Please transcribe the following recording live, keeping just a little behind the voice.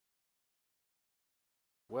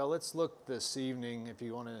Well, let's look this evening, if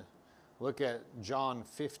you want to look at John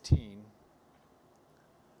 15,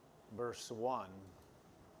 verse 1.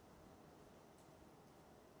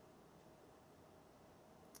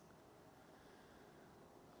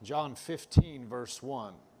 John 15, verse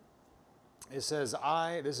 1. It says,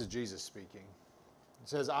 this is Jesus speaking. It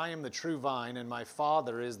says, I am the true vine, and my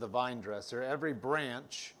Father is the vine dresser. Every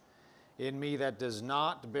branch in me that does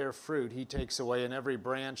not bear fruit, he takes away, and every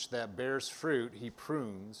branch that bears fruit, he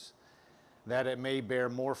prunes, that it may bear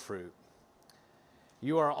more fruit.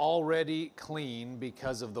 You are already clean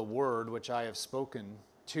because of the word which I have spoken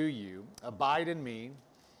to you. Abide in me,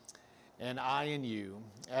 and I in you.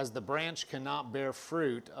 As the branch cannot bear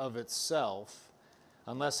fruit of itself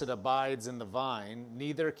unless it abides in the vine,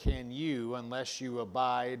 neither can you unless you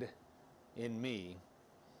abide in me.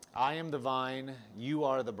 I am the vine, you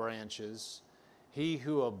are the branches. He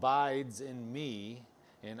who abides in me,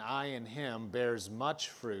 and I in him, bears much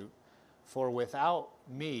fruit, for without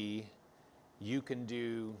me you can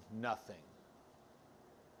do nothing.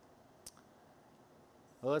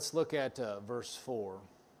 Well, let's look at verse 4.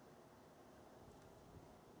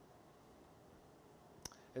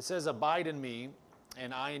 It says, abide in me,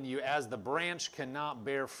 and I in you, as the branch cannot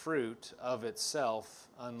bear fruit of itself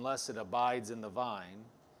unless it abides in the vine,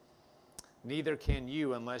 neither can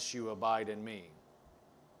you unless you abide in me.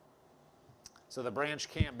 So the branch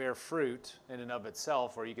can't bear fruit in and of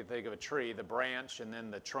itself, or you could think of a tree, the branch and then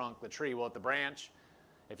the trunk, the tree. Well, at the branch,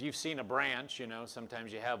 if you've seen a branch, you know,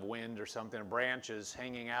 sometimes you have wind or something, a branch is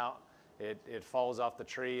hanging out, it falls off the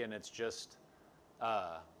tree and it's just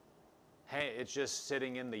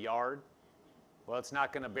sitting in the yard. Well, it's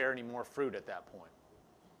not going to bear any more fruit at that point.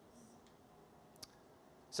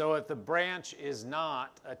 So if the branch is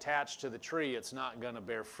not attached to the tree, it's not going to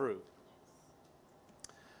bear fruit.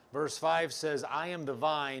 Verse 5 says, I am the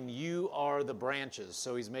vine, you are the branches.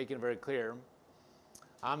 So he's making it very clear.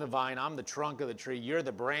 I'm the vine, I'm the trunk of the tree, you're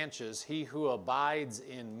the branches. He who abides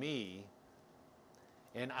in me,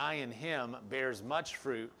 and I in him, bears much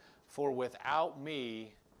fruit. For without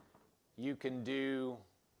me, you can do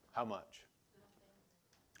how much?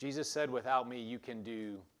 Jesus said, without me, you can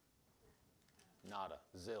do nada,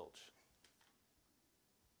 zilch,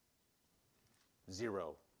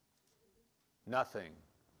 zero, nothing.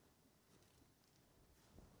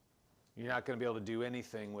 You're not going to be able to do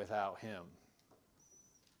anything without him.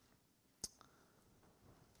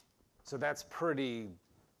 So that's pretty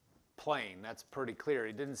plain. That's pretty clear.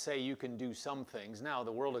 He didn't say you can do some things. Now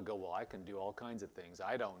the world would go, well, I can do all kinds of things.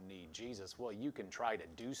 I don't need Jesus. Well, you can try to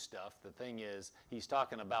do stuff. The thing is, he's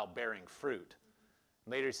talking about bearing fruit.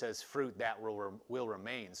 Later he says fruit that will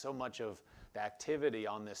remain. So much of the activity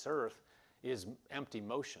on this earth is empty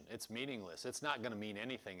motion. It's meaningless. It's not going to mean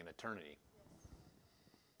anything in eternity.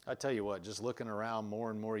 I tell you what, just looking around more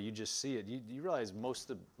and more, you just see it. You realize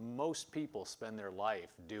most people spend their life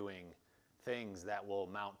doing things that will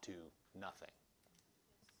amount to nothing.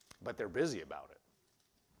 But they're busy about it.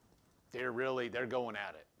 They're going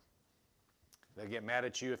at it. They get mad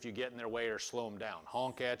at you if you get in their way or slow them down.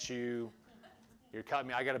 Honk at you. You're cutting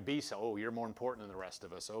me. I got to be so. Oh, you're more important than the rest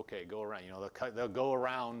of us. Okay, go around. You know, they'll go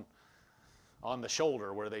around on the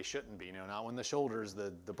shoulder where they shouldn't be. You know, not when the shoulders,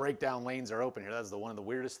 the breakdown lanes are open here. That's one of the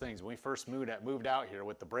weirdest things. When we first moved out here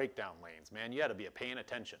with the breakdown lanes, man, you got to be paying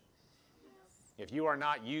attention. If you are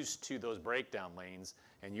not used to those breakdown lanes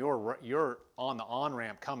and you're on the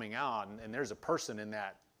on-ramp coming out and there's a person in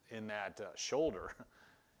that shoulder,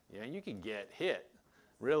 you know, you can get hit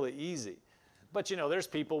really easy. But you know, there's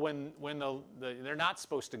people when they're not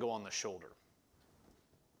supposed to go on the shoulder.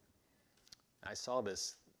 I saw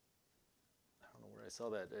this. I don't know where I saw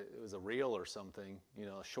that. It was a reel or something, you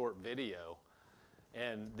know, a short video,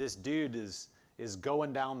 and this dude is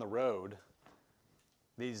going down the road.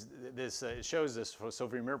 It shows this. So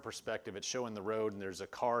from your perspective, it's showing the road, and there's a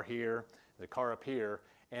car here, the car up here,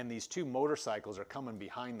 and these two motorcycles are coming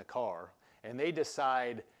behind the car, and they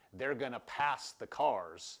decide they're going to pass the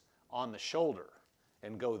cars on the shoulder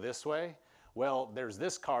and go this way. Well, there's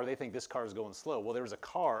this car. They think this car is going slow. Well, there was a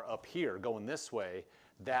car up here going this way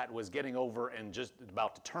that was getting over and just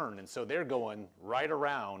about to turn, and so they're going right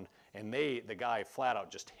around, and the guy flat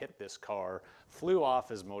out just hit this car, flew off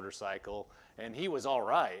his motorcycle, and he was all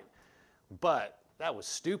right, but that was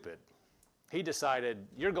stupid. He decided,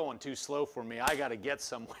 you're going too slow for me, I got to get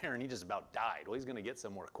somewhere, and he just about died. Well, he's going to get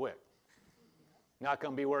somewhere quick. Not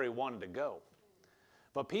going to be where he wanted to go.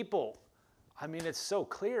 But people, I mean, it's so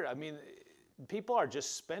clear. I mean, people are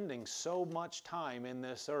just spending so much time in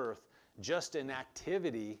this earth just in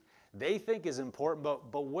activity they think is important,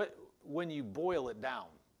 but when you boil it down,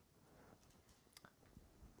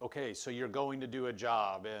 okay, so you're going to do a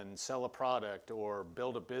job and sell a product or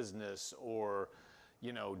build a business or,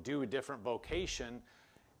 do a different vocation.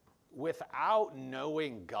 Without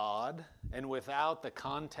knowing God and without the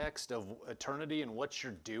context of eternity and what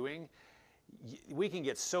you're doing, we can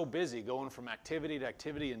get so busy going from activity to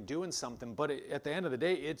activity and doing something, but at the end of the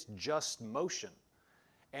day, it's just motion.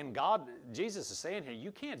 And Jesus is saying here,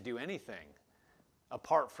 you can't do anything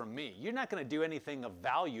apart from me. You're not going to do anything of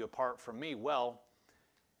value apart from me. Well,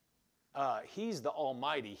 He's the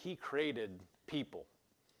Almighty. He created people.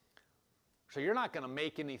 So you're not going to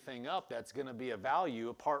make anything up that's going to be of value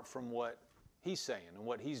apart from what He's saying and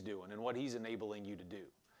what He's doing and what He's enabling you to do.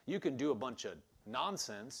 You can do a bunch of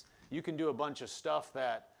nonsense. You can do a bunch of stuff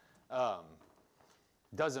that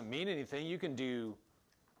doesn't mean anything. You can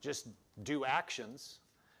just do actions.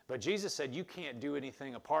 But Jesus said, you can't do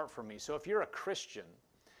anything apart from me. So if you're a Christian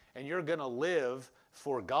and you're going to live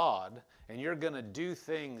for God and you're going to do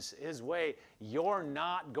things His way, you're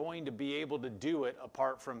not going to be able to do it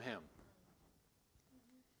apart from Him.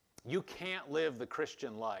 You can't live the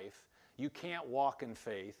Christian life. You can't walk in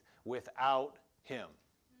faith without Him,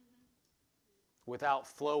 without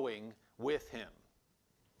flowing with Him.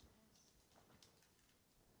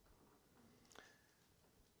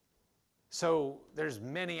 So there's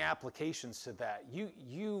many applications to that.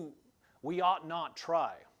 We ought not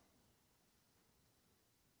try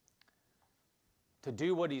to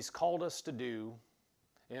do what He's called us to do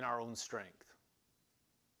in our own strength.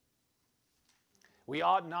 We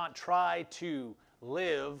ought not try to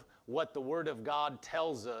live what the Word of God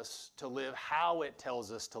tells us to live, how it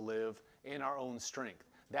tells us to live in our own strength.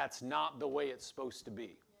 That's not the way it's supposed to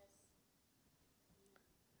be.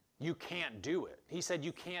 You can't do it. He said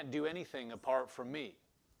you can't do anything apart from me.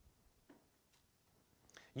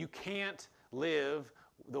 You can't live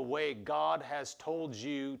the way God has told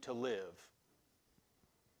you to live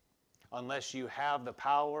unless you have the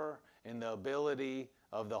power and the ability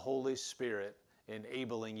of the Holy Spirit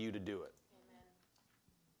enabling you to do it.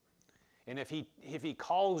 Amen. And if he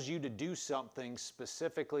calls you to do something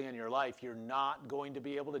specifically in your life, you're not going to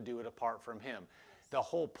be able to do it apart from Him. The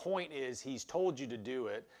whole point is He's told you to do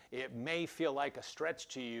it. It may feel like a stretch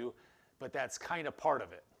to you, but that's kind of part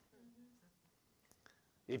of it.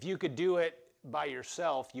 If you could do it by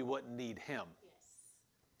yourself, you wouldn't need Him.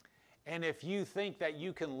 And if you think that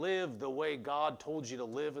you can live the way God told you to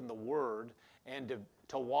live in the Word and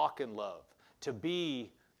to walk in love, to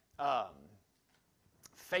be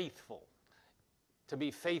faithful,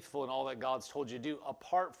 in all that God's told you to do,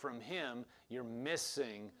 apart from Him, you're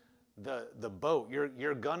missing the boat.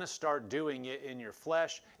 You're going to start doing it in your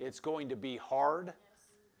flesh. It's going to be hard. Yes.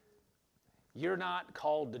 You're not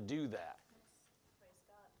called to do that. Yes. Praise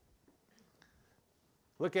God.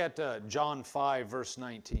 Look at John 5, verse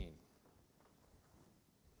 19.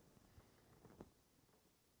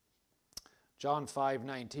 John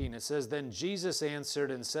 5:19, it says, "Then Jesus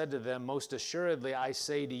answered and said to them, Most assuredly I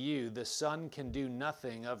say to you, the Son can do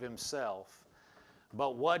nothing of Himself,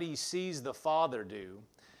 but what He sees the Father do.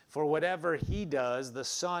 For whatever He does, the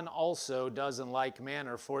Son also does in like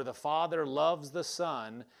manner. For the Father loves the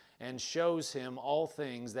Son and shows Him all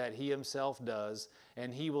things that He Himself does,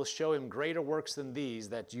 and He will show Him greater works than these,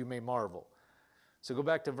 that you may marvel." So go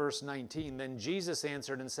back to verse 19. "Then Jesus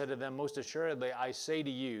answered and said to them, Most assuredly I say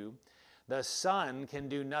to you, the Son can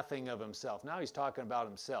do nothing of Himself." Now He's talking about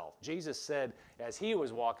Himself. Jesus said as He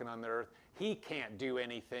was walking on the earth, He can't do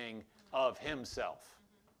anything of Himself.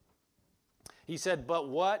 He said, "But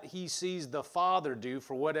what He sees the Father do,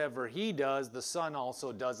 for whatever He does, the Son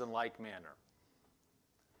also does in like manner."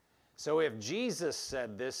 So if Jesus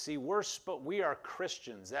said this, see, we are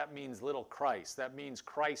Christians. That means little Christ. That means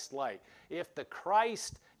Christ-like. If the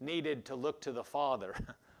Christ needed to look to the Father,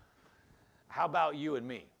 how about you and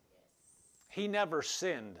me? He never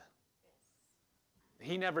sinned.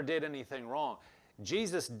 He never did anything wrong.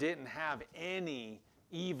 Jesus didn't have any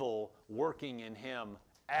evil working in Him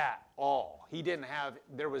at all.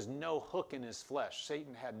 There was no hook in His flesh.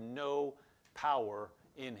 Satan had no power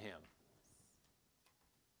in Him.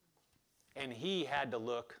 And He had to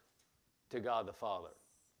look to God the Father.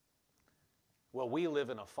 Well, we live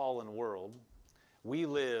in a fallen world. We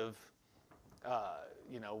live,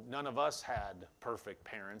 none of us had perfect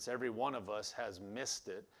parents. Every one of us has missed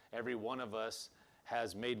it. Every one of us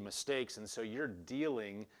has made mistakes. And so you're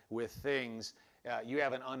dealing with things. You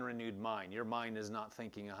have an unrenewed mind. Your mind is not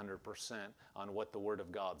thinking 100% on what the Word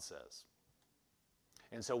of God says.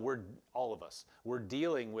 And so all of us, we're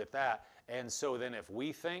dealing with that. And so then if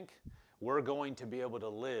we think we're going to be able to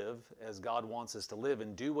live as God wants us to live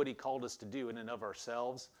and do what He called us to do in and of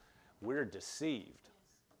ourselves, we're deceived.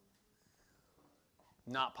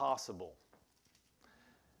 Not possible.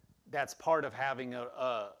 That's part of having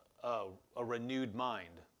a renewed mind.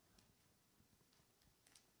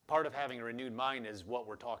 Part of having a renewed mind is what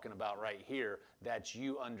we're talking about right here, that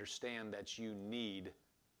you understand that you need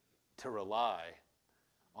to rely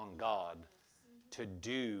on God to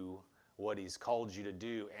do what He's called you to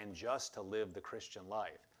do and just to live the Christian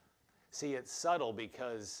life. See, it's subtle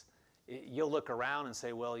because you'll look around and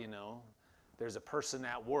say, well, there's a person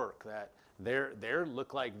at work that they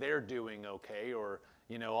look like they're doing okay, or,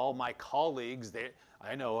 all my colleagues,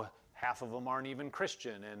 I know half of them aren't even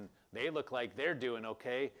Christian, and they look like they're doing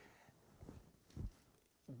okay.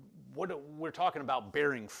 We're talking about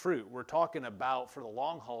bearing fruit. We're talking about, for the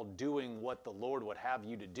long haul, doing what the Lord would have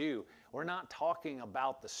you to do. We're not talking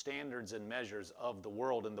about the standards and measures of the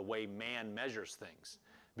world and the way man measures things.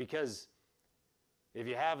 Because if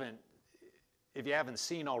you haven't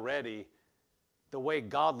seen already, the way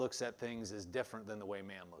God looks at things is different than the way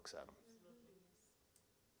man looks at them.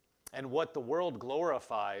 And what the world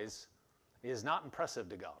glorifies is not impressive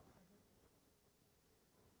to God.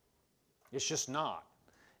 It's just not.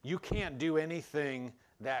 You can't do anything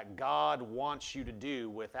that God wants you to do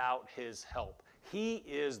without His help. He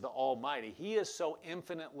is the Almighty. He is so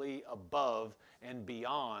infinitely above and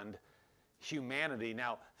beyond humanity.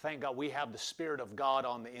 Now, thank God we have the Spirit of God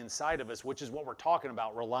on the inside of us, which is what we're talking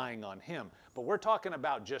about, relying on Him. But we're talking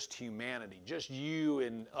about just humanity, just you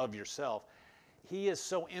and of yourself. He is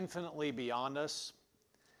so infinitely beyond us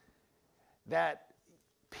that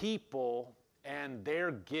people and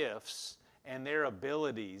their gifts and their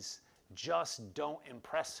abilities just don't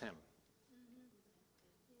impress Him.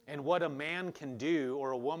 And what a man can do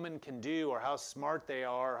or a woman can do or how smart they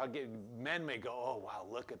are, men may go, oh, wow,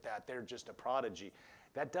 look at that. They're just a prodigy.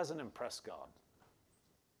 That doesn't impress God.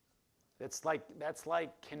 That's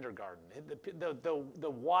like kindergarten. The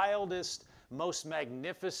wildest, most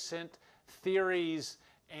magnificent theories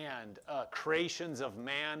and creations of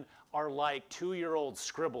man are like 2-year-old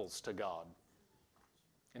scribbles to God.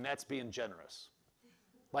 And that's being generous.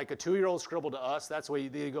 Like a 2-year-old scribble to us, that's the way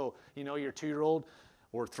they go, your 2-year-old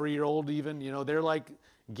or 3-year-old even, they're like,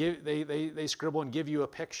 they scribble and give you a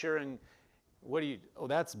picture and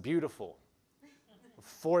that's beautiful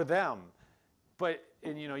for them. But,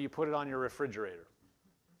 you put it on your refrigerator.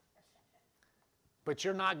 But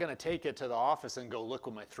you're not going to take it to the office and go, look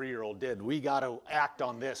what my 3-year-old did. We got to act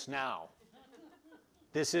on this now.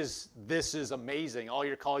 This is amazing. All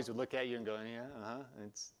your colleagues would look at you and go, yeah,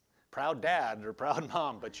 it's proud dad or proud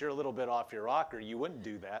mom, but you're a little bit off your rocker. You wouldn't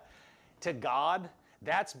do that. To God,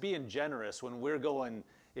 that's being generous when we're going,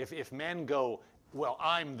 if men go, well,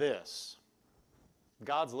 I'm this.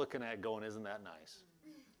 God's looking at it going, isn't that nice?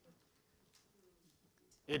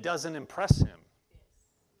 It doesn't impress Him.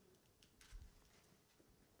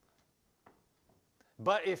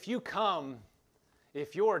 But if your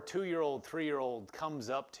 2-year-old, 3-year-old comes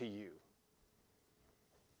up to you,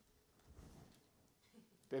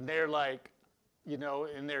 then they're like,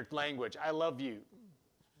 in their language, I love you,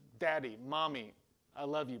 daddy, mommy, I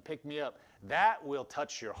love you, pick me up. That will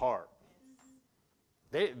touch your heart.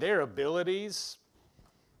 Their abilities,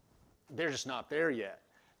 they're just not there yet.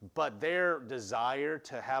 But their desire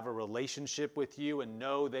to have a relationship with you and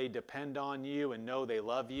know they depend on you and know they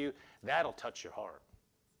love you, that'll touch your heart.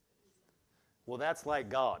 Well, that's like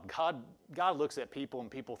God. God looks at people and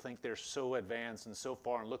people think they're so advanced and so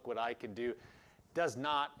far and look what I can do. Does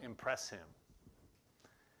not impress Him.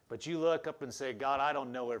 But you look up and say, God, I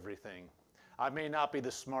don't know everything. I may not be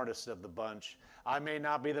the smartest of the bunch. I may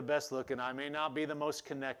not be the best looking. I may not be the most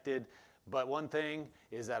connected. But one thing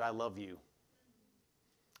is that I love you.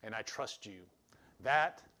 And I trust you.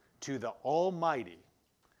 That to the Almighty,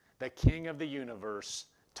 the King of the universe,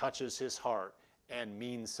 touches His heart and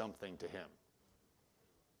means something to Him.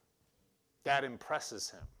 That impresses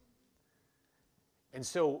Him. And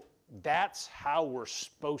so that's how we're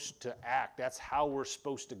supposed to act. That's how we're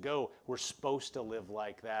supposed to go. We're supposed to live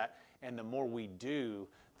like that. And the more we do,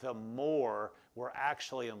 the more we're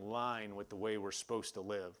actually in line with the way we're supposed to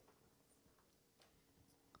live.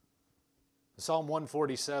 Psalm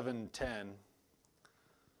 147:10.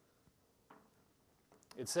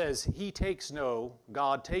 It says,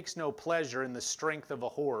 God takes no pleasure in the strength of a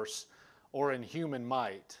horse or in human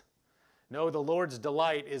might. No, the Lord's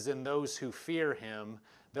delight is in those who fear Him,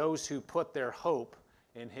 those who put their hope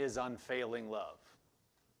in His unfailing love.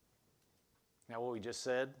 Now what we just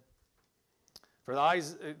said?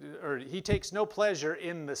 He takes no pleasure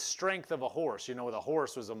in the strength of a horse. The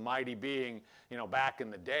horse was a mighty being, back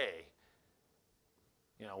in the day.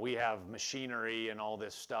 We have machinery and all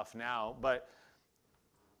this stuff now, but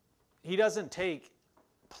He doesn't take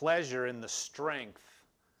pleasure in the strength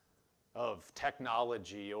of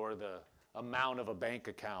technology or the amount of a bank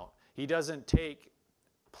account. He doesn't take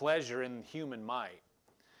pleasure in human might.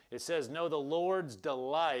 It says, no, the Lord's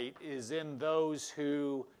delight is in those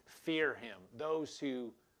who fear him, those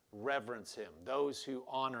who reverence him, those who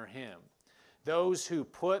honor him, those who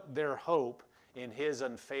put their hope in his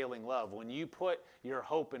unfailing love. When you put your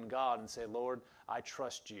hope in God and say, Lord, I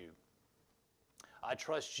trust you. I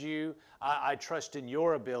trust you. I trust in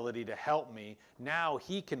your ability to help me. Now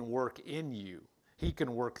he can work in you. He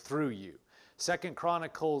can work through you. 2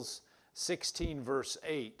 Chronicles 16 verse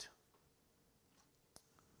 8.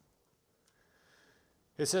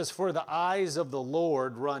 It says, for the eyes of the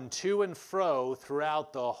Lord run to and fro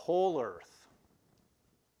throughout the whole earth,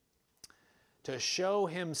 to show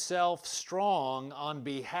himself strong on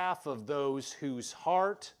behalf of those whose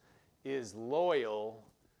heart is loyal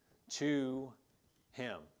to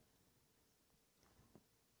him.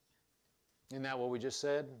 Isn't that what we just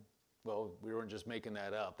said? Well, we weren't just making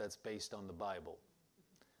that up. That's based on the Bible.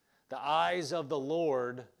 The eyes of the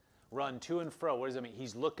Lord run to and fro. What does that mean?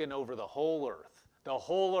 He's looking over the whole earth. The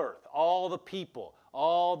whole earth, all the people,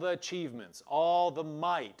 all the achievements, all the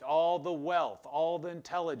might, all the wealth, all the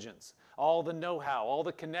intelligence, all the know-how, all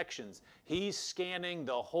the connections. He's scanning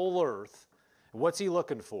the whole earth. What's he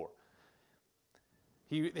looking for?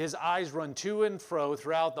 His eyes run to and fro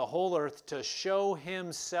throughout the whole earth to show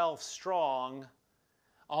himself strong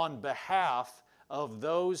on behalf of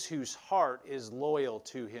those whose heart is loyal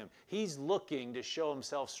to him. He's looking to show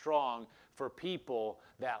himself strong for people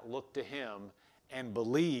that look to him and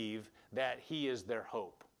believe that he is their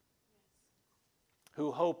hope,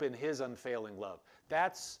 who hope in his unfailing love.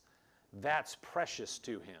 That's precious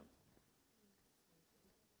to him.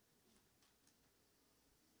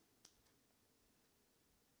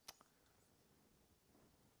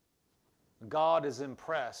 God is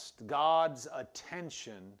impressed. God's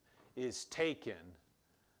attention is taken.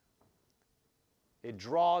 It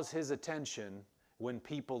draws his attention when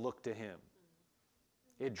people look to him.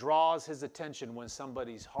 It draws his attention when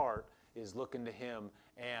somebody's heart is looking to him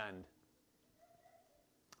and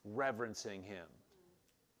reverencing him.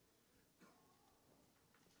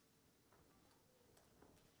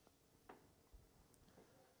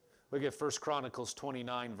 Look at 1 Chronicles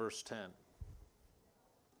 29, verse 10.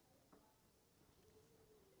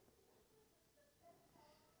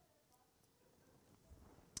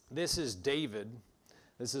 This is David.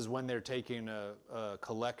 This is when they're taking a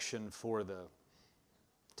collection for the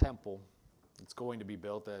temple. It's going to be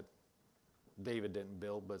built that David didn't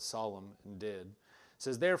build, but Solomon did. It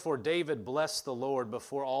says, therefore David blessed the Lord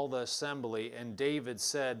before all the assembly, and David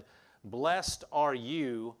said, blessed are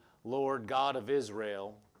you, Lord God of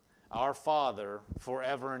Israel, our Father,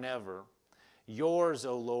 forever and ever. Yours,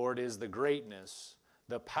 O Lord, is the greatness,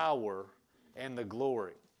 the power, and the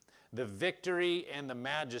glory, the victory and the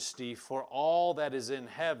majesty, for all that is in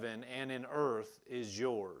heaven and in earth is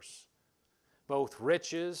yours. Both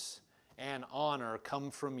riches and honor come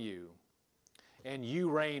from you, and you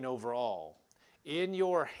reign over all. In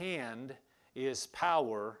your hand is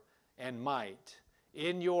power and might.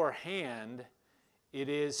 In your hand it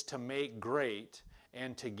is to make great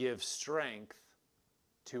and to give strength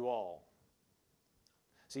to all.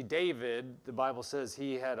 See, David, the Bible says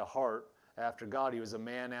he had a heart after God. He was a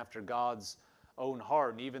man after God's own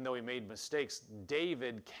heart. And even though he made mistakes,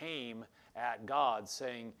 David came at God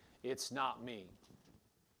saying, it's not me,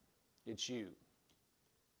 it's you.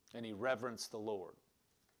 And he reverenced the Lord.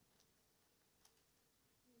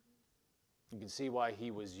 You can see why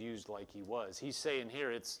he was used like he was. He's saying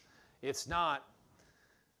here, it's not,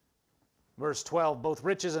 verse 12, both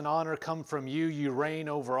riches and honor come from you. You reign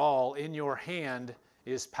over all. In your hand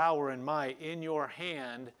is power and might. In your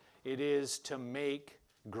hand it is to make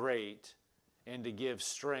great and to give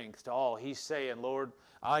strength to all. He's saying, Lord,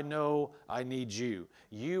 I know I need you.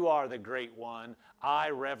 You are the great one. I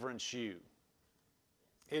reverence you.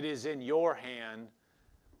 It is in your hand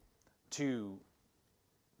to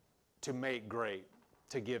make great,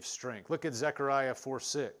 to give strength. Look at Zechariah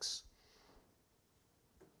 4:6.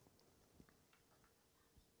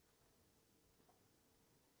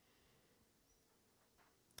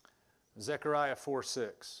 Zechariah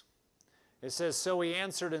 4:6. It says, so he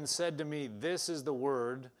answered and said to me, this is the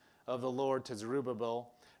word of the Lord to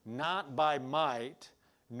Zerubbabel, not by might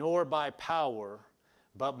nor by power,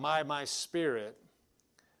 but by my spirit,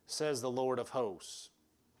 says the Lord of hosts.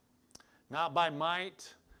 Not by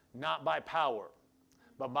might, not by power,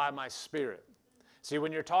 but by my spirit. See,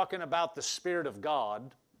 when you're talking about the Spirit of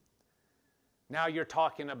God, now you're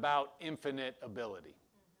talking about infinite ability.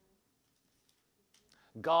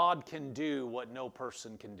 God can do what no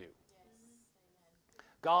person can do.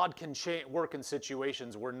 God can work in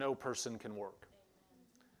situations where no person can work.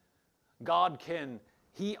 God can,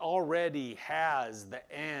 He already has the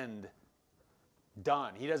end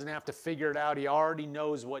done. He doesn't have to figure it out. He already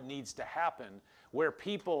knows what needs to happen. Where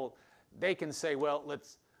people, they can say, well,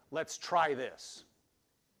 let's try this.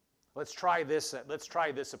 Let's try this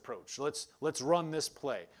approach. Let's run this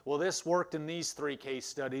play. Well, this worked in these 3 case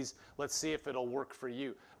studies. Let's see if it'll work for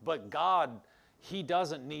you. But God, He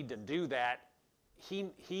doesn't need to do that.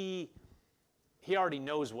 He already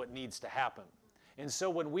knows what needs to happen. And so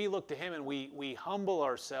when we look to Him and we humble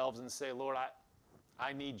ourselves and say, Lord,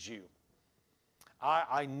 I need you.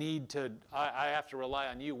 I have to rely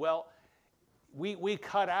on you. Well, we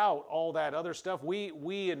cut out all that other stuff.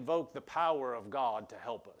 We invoke the power of God to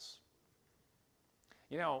help us.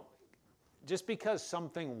 You know, just because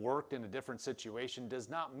something worked in a different situation does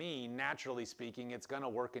not mean, naturally speaking, it's going to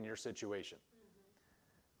work in your situation.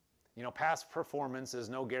 You know, past performance is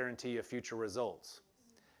no guarantee of future results.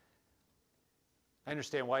 I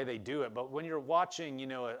understand why they do it, but when you're watching, you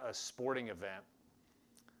know, a sporting event,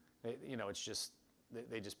 you know, it's just,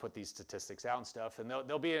 they just put these statistics out and stuff, and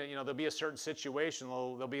there'll be a certain situation.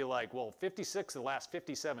 They'll be like, well, 56 of the last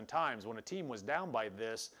 57 times when a team was down by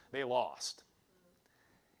this, they lost.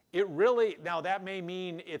 It really, now that may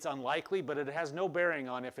mean it's unlikely, but it has no bearing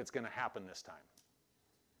on if it's going to happen this time.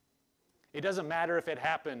 It doesn't matter if it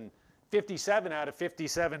happened 57 out of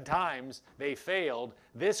 57 times they failed.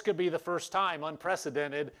 This could be the first time,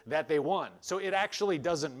 unprecedented, that they won. So it actually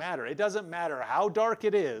doesn't matter. It doesn't matter how dark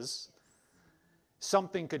it is.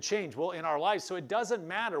 Something could change. Well, in our lives, so it doesn't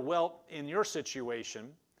matter. Well, in your situation,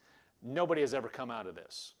 nobody has ever come out of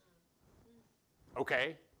this.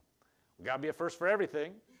 Okay, we got to be a first for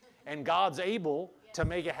everything, and God's able to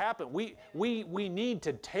make it happen. We need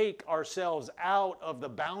to take ourselves out of the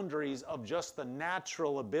boundaries of just the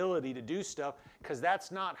natural ability to do stuff, because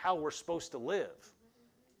that's not how we're supposed to live.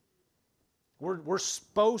 We're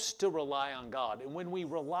supposed to rely on God, and when we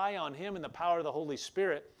rely on Him and the power of the Holy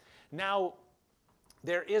Spirit, now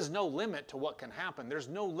there is no limit to what can happen. There's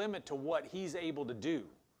no limit to what He's able to do.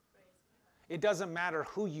 It doesn't matter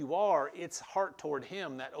who you are, it's heart toward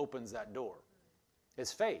Him that opens that door.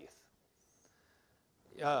 It's faith.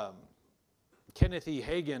 Kenneth E.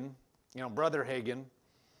 Hagin, Brother Hagin,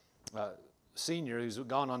 Senior, who's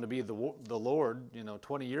gone on to be the Lord,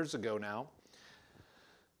 20 years ago now,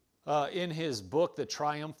 in his book, The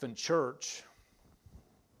Triumphant Church,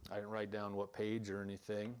 I didn't write down what page or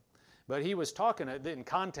anything, but he was talking, in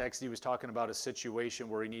context, he was talking about a situation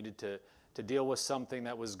where he needed to deal with something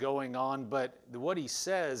that was going on, but what he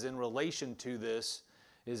says in relation to this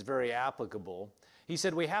is very applicable. He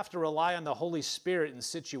said we have to rely on the Holy Spirit in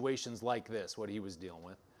situations like this, what he was dealing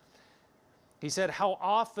with. He said, how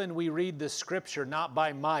often we read the Scripture, not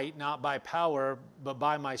by might, not by power, but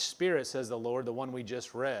by my Spirit, says the Lord, the one we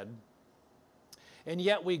just read. And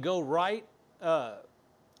yet we go right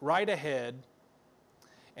ahead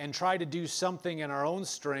and try to do something in our own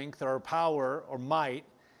strength or power or might,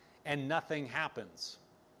 and nothing happens.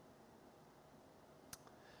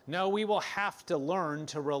 No, we will have to learn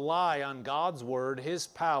to rely on God's Word, His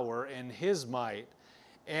power, and His might,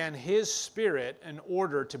 and His Spirit in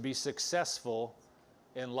order to be successful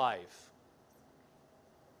in life.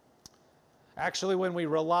 Actually, when we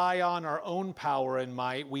rely on our own power and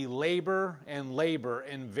might, we labor,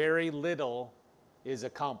 and very little is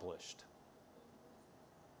accomplished.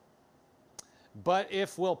 But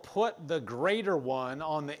if we'll put the greater one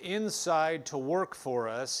on the inside to work for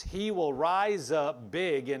us, He will rise up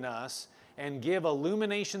big in us and give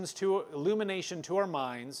illumination to our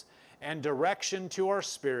minds and direction to our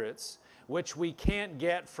spirits, which we can't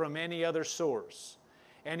get from any other source.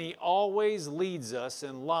 And He always leads us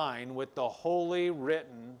in line with the holy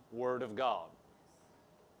written Word of God.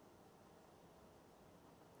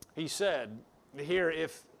 He said here,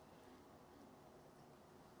 if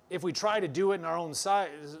we try to do it in our own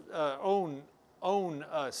size,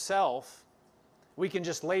 self, we can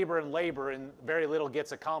just labor and very little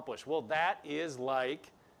gets accomplished. Well, that is like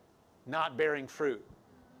not bearing fruit.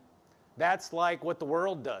 That's like what the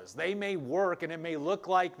world does. They may work and it may look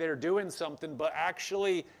like they're doing something, but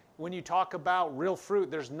actually when you talk about real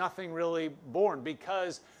fruit, there's nothing really born,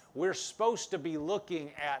 because we're supposed to be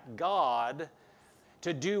looking at God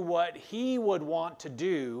to do what He would want to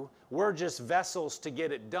do. We're just vessels to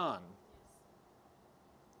get it done.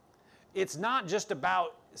 It's not just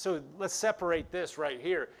about, so let's separate this right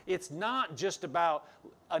here. It's not just about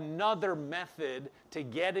another method to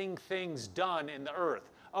getting things done in the earth.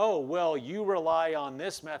 Oh, well, you rely on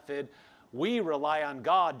this method. We rely on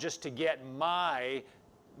God just to get my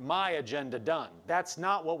agenda done. That's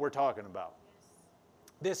not what we're talking about.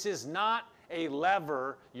 This is not a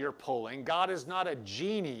lever you're pulling. God is not a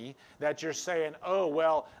genie that you're saying, oh,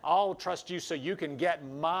 well, I'll trust you so you can get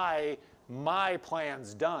my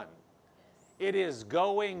plans done. It is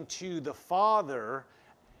going to the Father,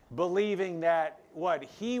 believing that what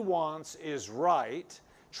He wants is right,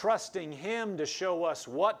 trusting Him to show us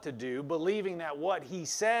what to do, believing that what He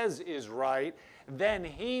says is right, then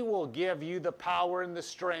He will give you the power and the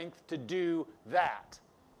strength to do that.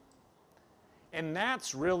 And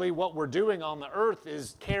that's really what we're doing on the earth,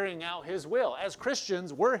 is carrying out His will. As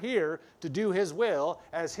Christians, we're here to do His will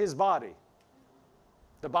as His body,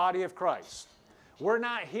 the body of Christ. We're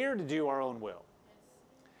not here to do our own will.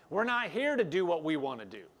 We're not here to do what we want to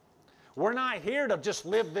do. We're not here to just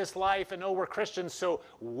live this life and, oh, we're Christians, so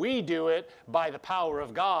we do it by the power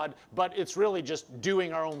of God, but it's really just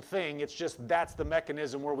doing our own thing. It's just that's the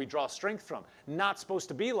mechanism where we draw strength from. Not supposed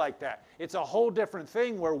to be like that. It's a whole different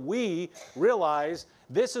thing where we realize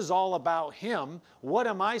this is all about Him. What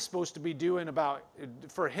am I supposed to be doing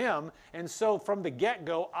for Him? And so from the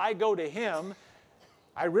get-go, I go to Him.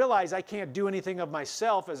 I realize I can't do anything of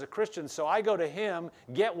myself as a Christian, so I go to Him,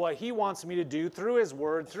 get what He wants me to do through His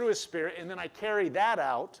Word, through His Spirit, and then I carry that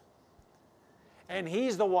out. And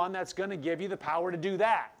He's the one that's going to give you the power to do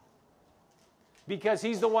that, because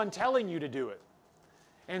He's the one telling you to do it.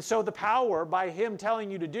 And so the power, by Him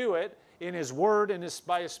telling you to do it in His Word and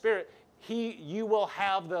by His Spirit, you will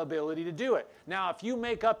have the ability to do it. Now, if you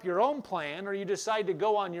make up your own plan or you decide to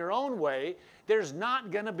go on your own way, there's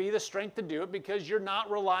not going to be the strength to do it, because you're not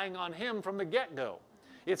relying on Him from the get-go.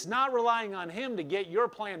 It's not relying on Him to get your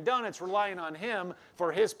plan done. It's relying on Him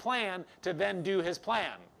for His plan to then do His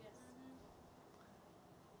plan. Yes.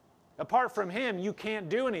 Apart from Him, you can't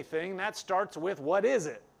do anything. That starts with, what is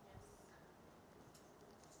it? Yes.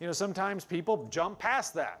 You know, sometimes people jump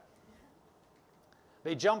past that.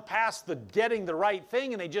 They jump past the getting the right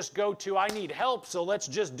thing and they just go to, I need help, so let's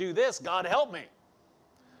just do this. God help me.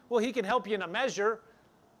 Well, He can help you in a measure.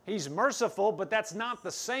 He's merciful, but that's not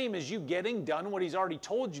the same as you getting done what He's already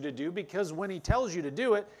told you to do, because when He tells you to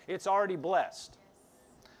do it, it's already blessed.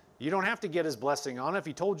 You don't have to get His blessing on it. If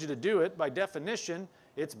He told you to do it, by definition,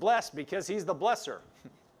 it's blessed because He's the blesser.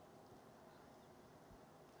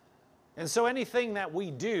 And so anything that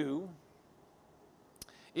we do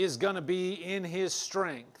is going to be in His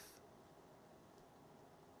strength.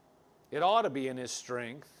 It ought to be in His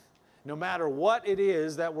strength. No matter what it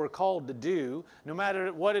is that we're called to do, no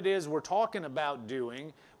matter what it is we're talking about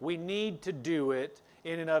doing, we need to do it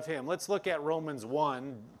in and of Him. Let's look at Romans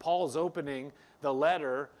 1. Paul's opening the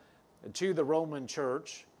letter to the Roman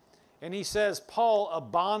church. And he says, Paul, a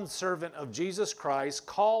bondservant of Jesus Christ,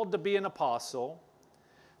 called to be an apostle,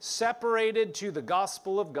 separated to the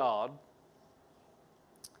gospel of God,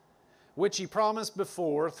 which He promised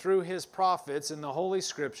before through His prophets in the Holy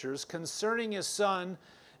Scriptures, concerning His Son,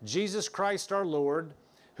 Jesus Christ our Lord,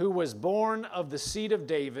 who was born of the seed of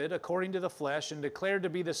David according to the flesh, and declared to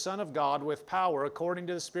be the Son of God with power according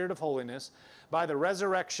to the Spirit of holiness, by the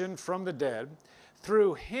resurrection from the dead.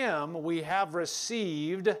 Through Him we have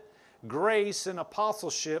received grace and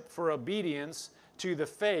apostleship for obedience to the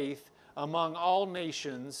faith among all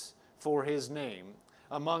nations for His name,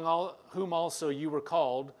 among all whom also you were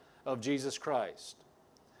called of Jesus Christ.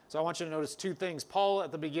 So I want you to notice two things. Paul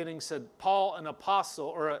at the beginning said, Paul, an apostle,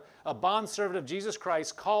 or a bondservant of Jesus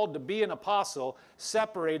Christ, called to be an apostle,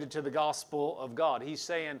 separated to the gospel of God. He's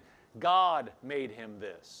saying, God made him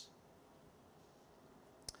this.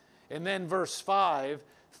 And then verse 5,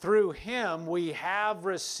 through Him we have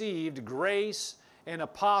received grace and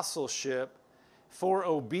apostleship for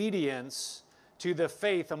obedience to the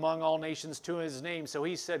faith among all nations to His name. So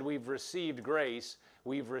he said we've received grace.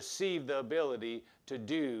 We've received the ability to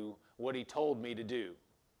do what He told me to do.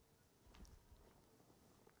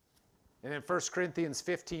 And in 1 Corinthians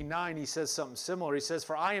 15:9, he says something similar. He says,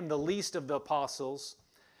 for I am the least of the apostles,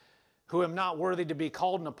 who am not worthy to be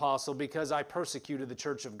called an apostle, because I persecuted the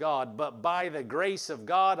church of God. But by the grace of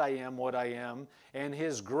God I am what I am, and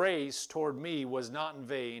His grace toward me was not in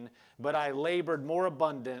vain, but I labored more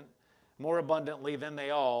abundantly than they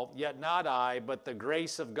all, yet not I, but the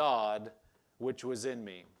grace of God which was in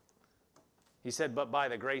me. He said, but by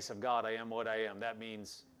the grace of God I am what I am. That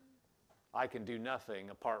means I can do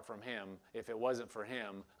nothing apart from Him. If it wasn't for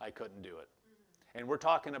Him, I couldn't do it. And we're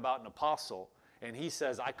talking about an apostle, and he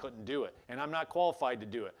says I couldn't do it, and I'm not qualified to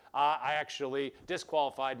do it. I actually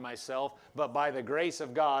disqualified myself, but by the grace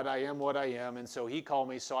of God I am what I am, and so He called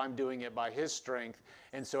me, so I'm doing it by His strength.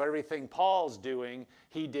 And so everything Paul's doing,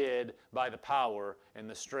 he did by the power and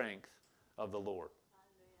the strength of the Lord.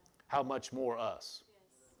 How much more us?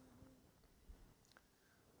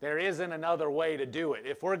 There isn't another way to do it.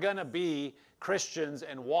 If we're going to be Christians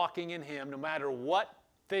and walking in Him, no matter what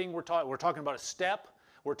thing we're talking about a step,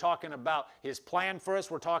 we're talking about His plan for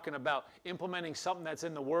us, we're talking about implementing something that's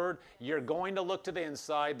in the Word, you're going to look to the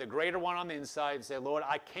inside, the greater one on the inside, and say, Lord,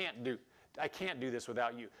 I can't do this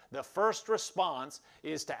without you. The first response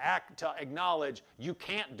is to acknowledge you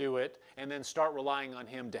can't do it, and then start relying on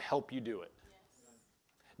Him to help you do it.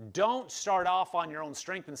 Don't start off on your own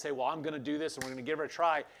strength and say, well, I'm going to do this and we're going to give it a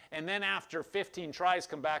try. And then after 15 tries,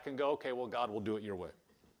 come back and go, okay, well, God will do it your way.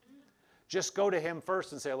 Just go to Him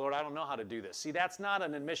first and say, Lord, I don't know how to do this. See, that's not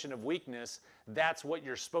an admission of weakness. That's what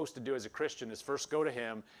you're supposed to do as a Christian, is first go to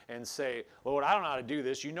Him and say, Lord, I don't know how to do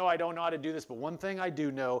this. You know I don't know how to do this, but one thing I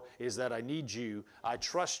do know is that I need you. I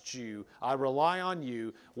trust you. I rely on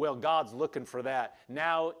you. Well, God's looking for that.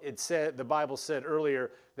 Now, the Bible said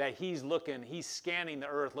earlier that He's scanning the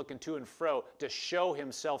earth, looking to and fro to show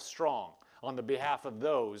Himself strong on the behalf of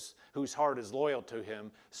those whose heart is loyal to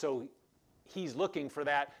Him. So He's looking for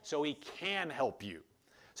that so He can help you.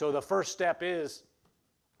 So the first step is,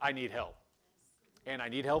 I need help. And I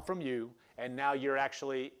need help from you, and now you're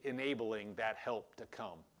actually enabling that help to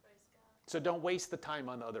come. So don't waste the time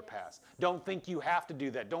on the other paths. Don't think you have to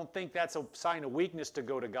do that. Don't think that's a sign of weakness to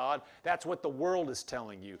go to God. That's what the world is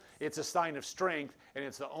telling you. It's a sign of strength, and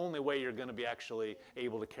it's the only way you're going to be actually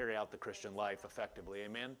able to carry out the Christian life effectively.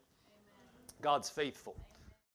 Amen? God's faithful.